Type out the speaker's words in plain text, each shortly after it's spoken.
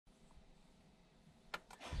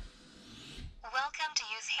Welcome to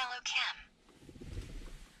use HelloCam.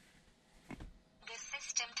 The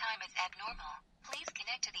system time is abnormal. Please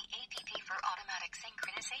connect to the app for automatic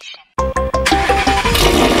synchronization.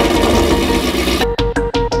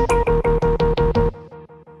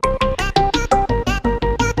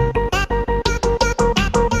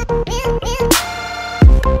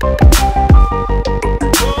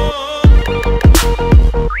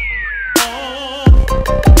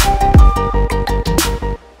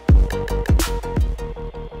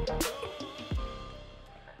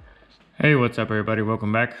 Hey, what's up everybody,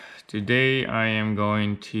 welcome back. Today I am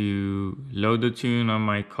going to load the tune on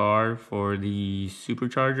my car for the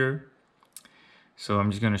supercharger. So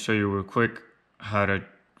I'm just going to show you real quick how to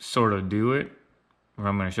sort of do it, or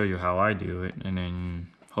I'm going to show you how I do it, and then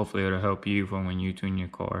hopefully it'll help you for when you tune your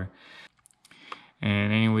car.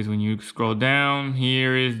 And anyways, when you scroll down,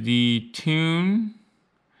 here is the tune,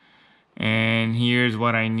 and here's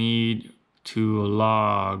what I need to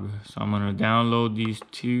log. So I'm going to download these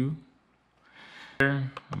two.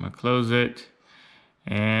 I'm gonna close it,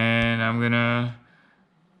 and I'm gonna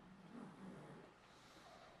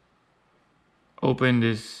open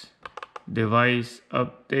this device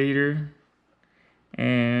updater,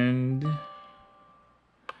 and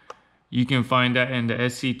you can find that in the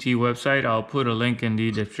SCT website. I'll put a link in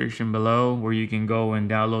the description below where you can go and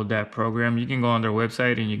download that program. You can go on their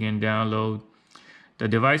website and you can download the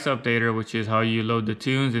device updater, which is how you load the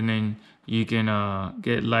tunes, and then you can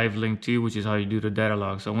get live link 2, which is how you do the data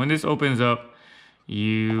log. So when this opens up,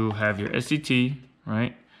 you have your SCT,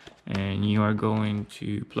 right? And you are going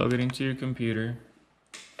to plug it into your computer.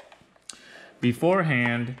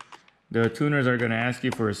 Beforehand, the tuners are going to ask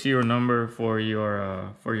you for a serial number for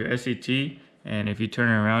your SCT, and if you turn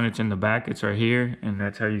it around, it's in the back. It's right here, and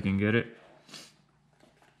that's how you can get it.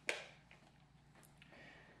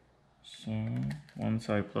 So once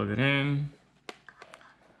I plug it in,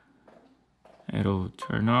 it'll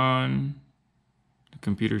turn on. The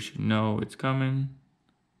computer should know it's coming.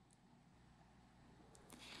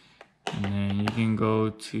 And then you can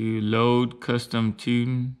go to load custom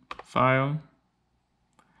tune file,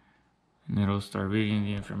 and it'll start reading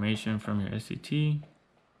the information from your SCT.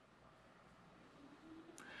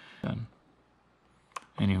 Done.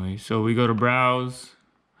 Anyway, so we go to browse.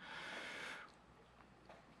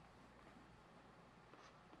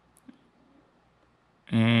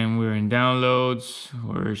 And we're in downloads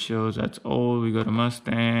where it shows that's old. We go to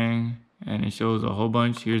Mustang and it shows a whole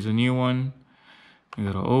bunch. Here's a new one. We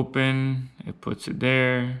go to open, it puts it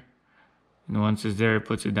there. And once it's there, it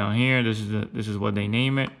puts it down here. This is what they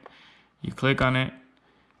name it. You click on it,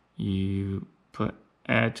 you put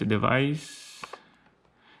add to device.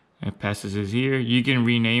 It passes it here. You can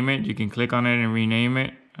rename it. You can click on it and rename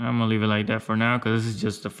it. I'm gonna leave it like that for now because this is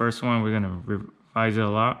just the first one. We're gonna revise it a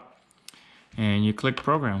lot. And you click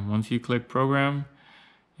program. Once you click program,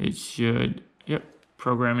 it should, yep,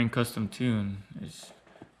 programming custom tune. It's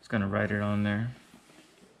gonna write it on there.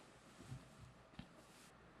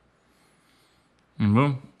 And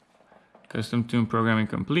boom, custom tune programming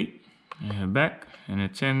complete. And head back, and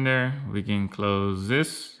it's in there. We can close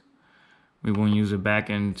this. We won't use it back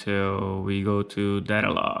until we go to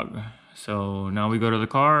data log. So now we go to the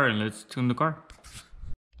car and let's tune the car.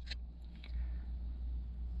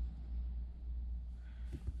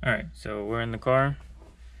 Alright, so we're in the car.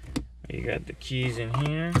 You got the keys in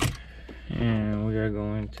here, and we are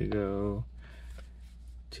going to go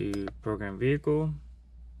to program vehicle.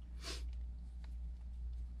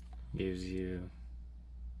 Gives you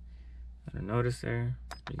a notice there.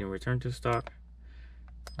 You can return to stock.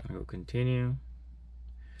 I'm gonna go continue.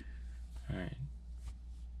 Alright.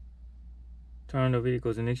 Turn the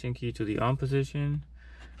vehicle's ignition key to the on position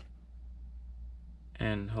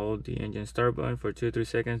and hold the engine start button for 2 to 3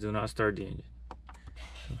 seconds. Do not start the engine.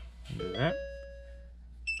 So, do that.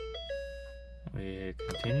 We hit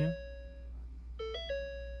continue.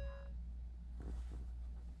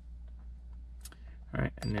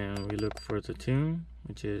 Alright, and then we look for the tune,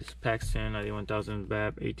 which is Paxton 91000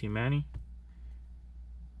 BAB 18 Manny.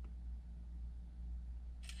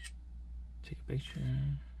 Take a picture,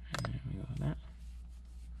 and then we go with that.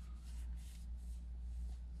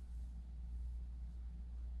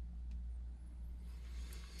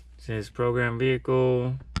 It says program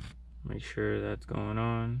vehicle, make sure that's going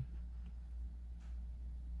on.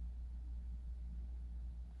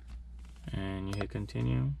 And you hit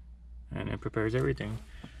continue, and it prepares everything.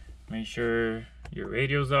 Make sure your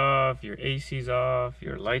radio's off, your AC's off,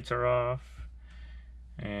 your lights are off.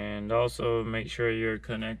 And also make sure you're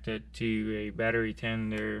connected to a battery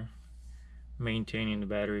tender, maintaining the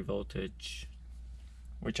battery voltage,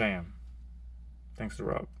 which I am. Thanks to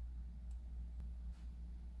Rob.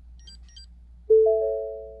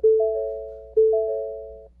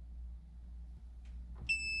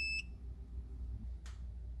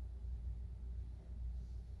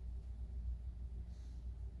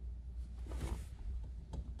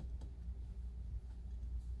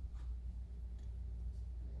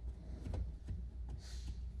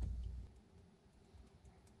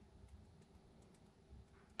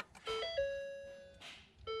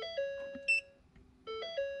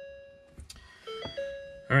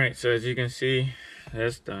 All right, so as you can see,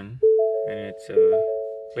 that's done, and it's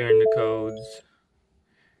clearing the codes.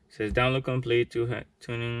 It says download complete.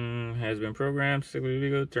 Tuning has been programmed.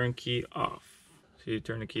 Turn key off. So you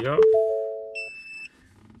turn the key off.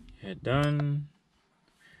 Hit done,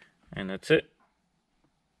 and that's it.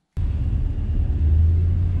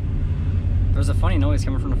 There's a funny noise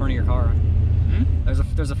coming from the front of your car. Hmm?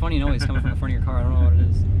 There's a funny noise coming from the front of your car. I don't know what it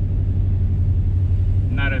is.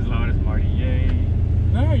 Not as loud as Marty. Yay.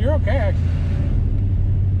 No, you're okay, actually.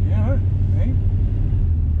 Yeah, hey.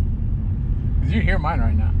 Because you hear mine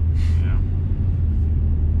right now. Yeah.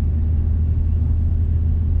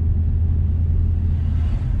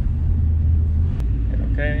 Hit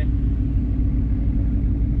okay.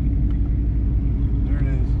 There it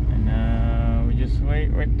is. And we just wait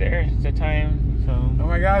right there. It's the time. So. Oh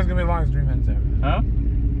my God, it's gonna be the longest 3 minutes ever. Huh?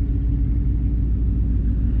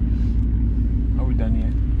 Are we done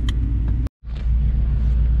yet?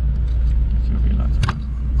 Should be lots of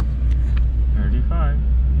 35.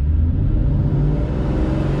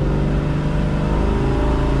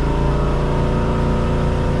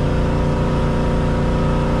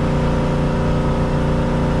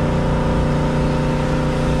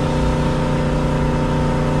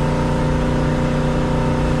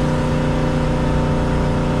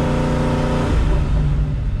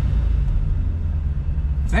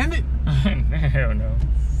 Send it. Hell no.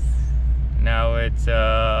 Now it's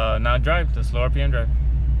now drive, the slow RPM drive.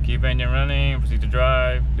 Keep engine running, proceed to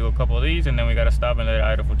drive, do a couple of these, and then we gotta stop and let it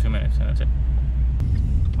idle for 2 minutes, and that's it.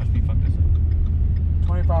 Watch me fuck this up.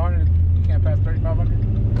 2,500. You can't pass 3,500.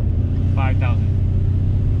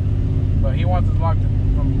 5,000. But he wants us locked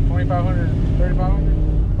in from 2,500 to 3,500.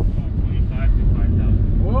 25 to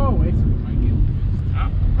 5,000. Whoa, wait. So we might get it. Huh?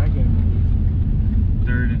 Might get it.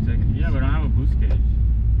 Third and second. Yeah, but I don't have a boost gauge.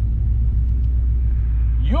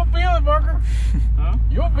 You'll feel it, Barker. Huh?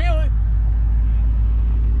 You'll feel it.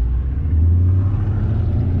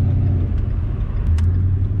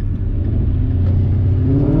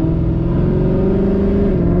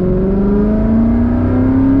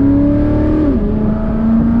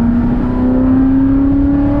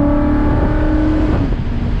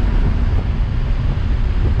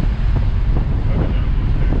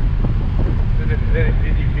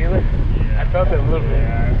 Did you feel it? Yeah. I felt it a little bit.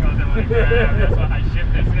 Yeah, I felt it like that. That's why I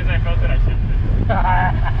shifted. As soon as I felt it, I shifted. I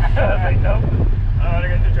was like, nope. I don't want to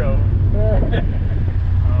get into trouble.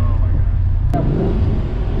 Oh my God.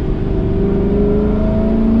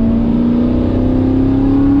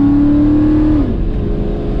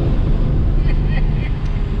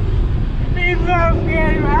 He's so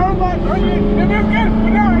scared. I was like, okay, it feels good,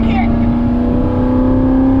 but no, I can't.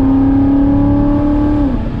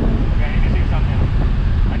 Okay, I need to see something.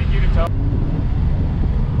 I need you to tell.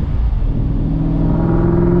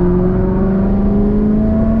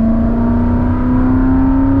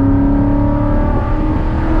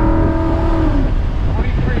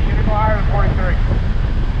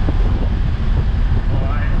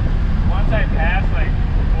 Once I passed like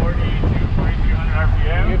 4,200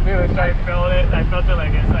 RPM, You feel it, I felt it. I felt it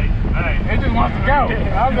like it's like, all right. It just wants to go.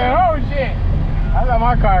 I was like, oh shit. That's how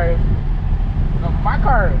my car is. No, my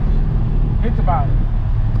car is. It's about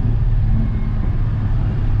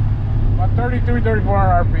 33,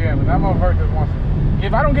 3,400 RPM, and that motherfucker just wants to.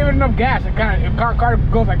 If I don't give it enough gas, it car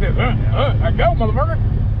goes like this. I go, motherfucker.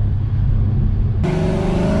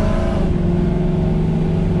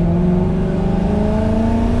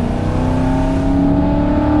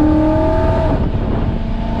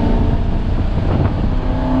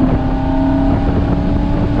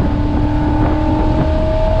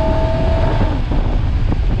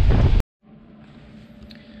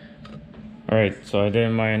 Alright, so I did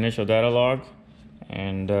my initial data log,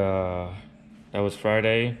 and that was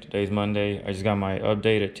Friday. Today's Monday. I just got my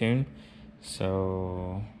updated tune.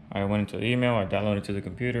 So I went into the email, I downloaded it to the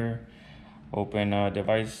computer, open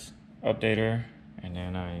device updater, and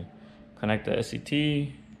then I connect the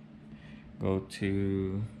SCT, go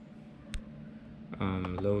to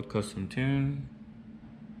load custom tune,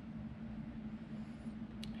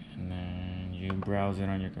 and then you browse it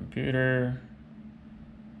on your computer.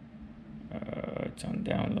 It's on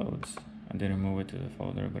downloads. I didn't move it to the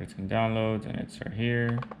folder, but it's in downloads, and it's right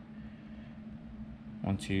here.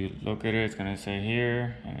 Once you look at it, it's gonna say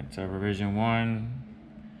here, and it's a revision 1.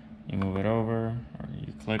 You move it over, or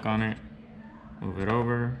you click on it, move it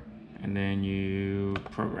over, and then you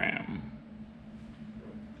program.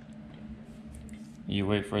 You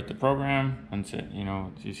wait for it to program. Once it,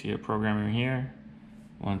 you see it programming here.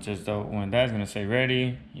 When that's gonna say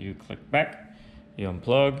ready, you click back. You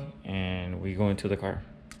unplug, and we go into the car.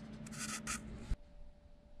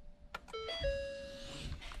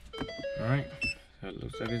 Alright, so it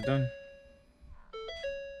looks like it's done.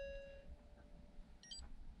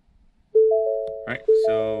 Alright,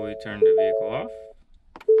 so we turn the vehicle off.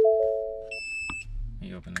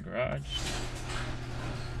 You open the garage.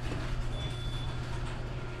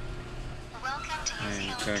 Welcome to And New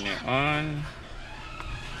you Zealand turn it Camp. on.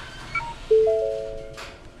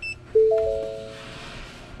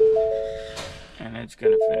 And it's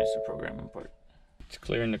gonna finish the programming part. It's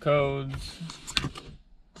clearing the codes.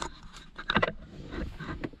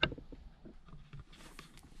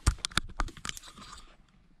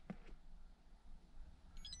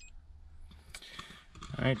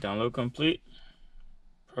 Alright, download complete.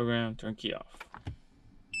 Program turn key off.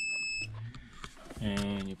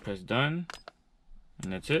 And you press done.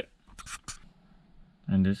 And that's it.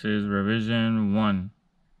 And this is revision 1.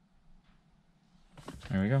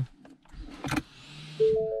 There we go.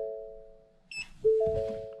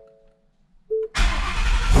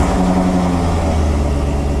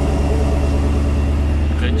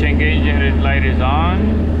 The check engine light is on,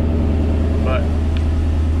 but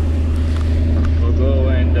we'll go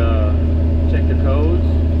and check the codes.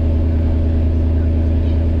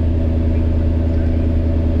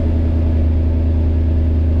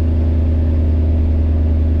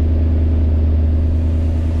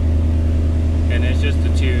 And it's just the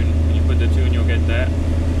tune. When you put the tune, you'll get that.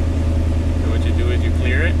 So what you do is you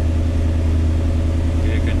clear it,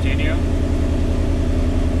 you hit continue.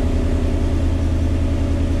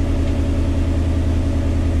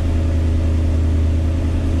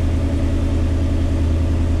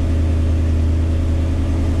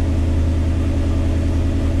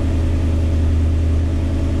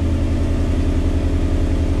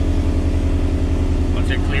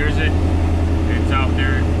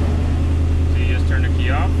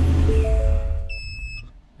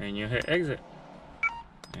 And you hit exit,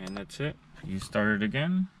 and that's it. You start it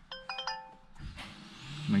again,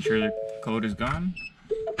 make sure the code is gone,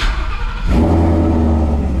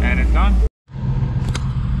 and it's gone.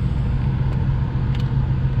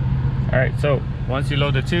 Alright, so once you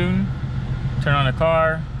load the tune, turn on the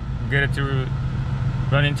car, get it to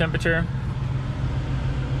running temperature.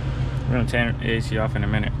 We're gonna turn the AC off in a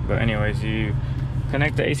minute, but anyways, you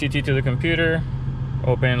connect the ACT to the computer,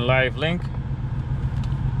 open live link.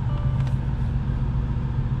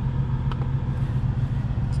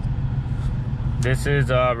 This is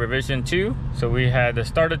revision 2. So we had the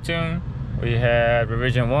starter tune, we had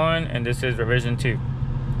revision 1, and this is revision 2.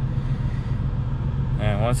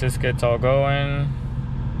 And once this gets all going,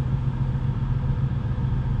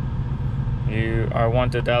 you are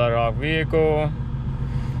wanted dial-log vehicle.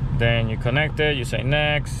 Then you connect it, you say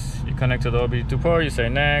next. You connect to the OBD2 port, you say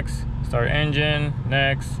next. Start engine,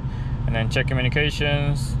 next. And then check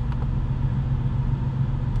communications.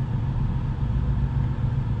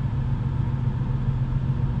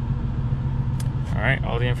 Alright,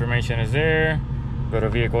 all the information is there. Go to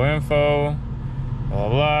vehicle info, blah blah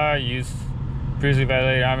blah. Use previously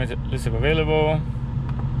validated items list if available.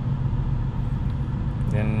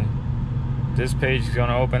 Then this page is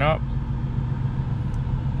gonna open up.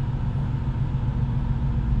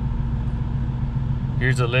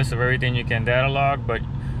 Here's a list of everything you can data log, but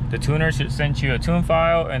the tuner should send you a tune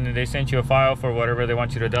file, and then they sent you a file for whatever they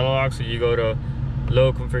want you to data log. So you go to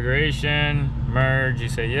load configuration, merge, you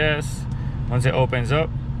say yes. Once it opens up,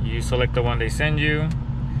 you select the one they send you,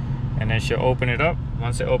 and then she'll open it up.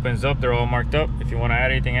 Once it opens up, they're all marked up. If you want to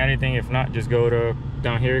add anything, add anything. If not, just go to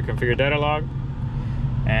down here, configure data log,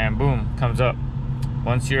 and boom, comes up.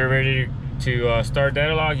 Once you're ready to start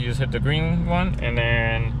data log, you just hit the green one, and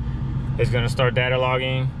then it's gonna start data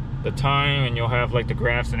logging the time, and you'll have like the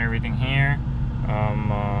graphs and everything here.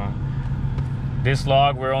 This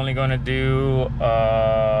log, we're only gonna do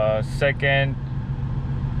second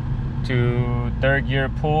to third gear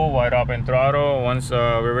pull, wide open throttle. Once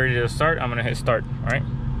we're ready to start, I'm gonna hit start. All right.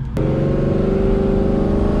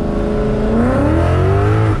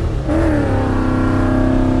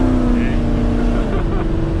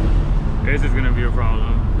 This is gonna be a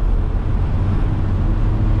problem.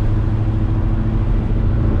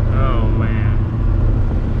 Oh man.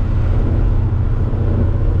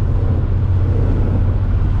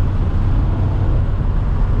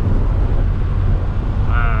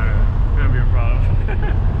 It's gonna be a problem.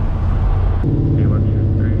 Okay, 1,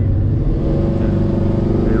 2, 3.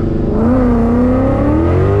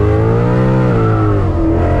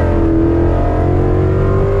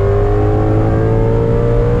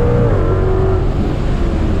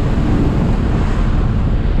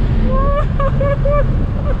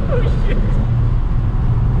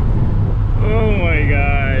 Oh my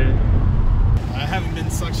god. I haven't been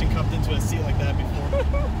suction cupped into a seat like that before.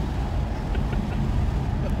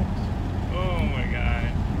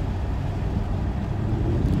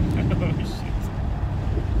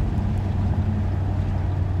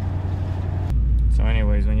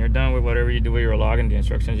 anyways, when you're done with whatever you do with your login, the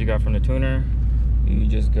instructions you got from the tuner, you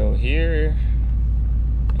just go here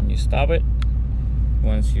and you stop it.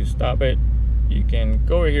 Once you stop it, you can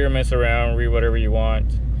go over here, mess around, read whatever you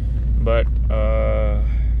want, but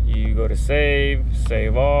you go to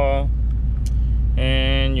save all,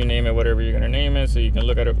 and you name it whatever you're gonna name it, so you can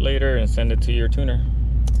look at it later and send it to your tuner.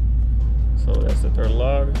 So that's the third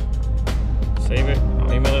log. Save it,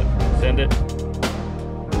 I'll email it, send it.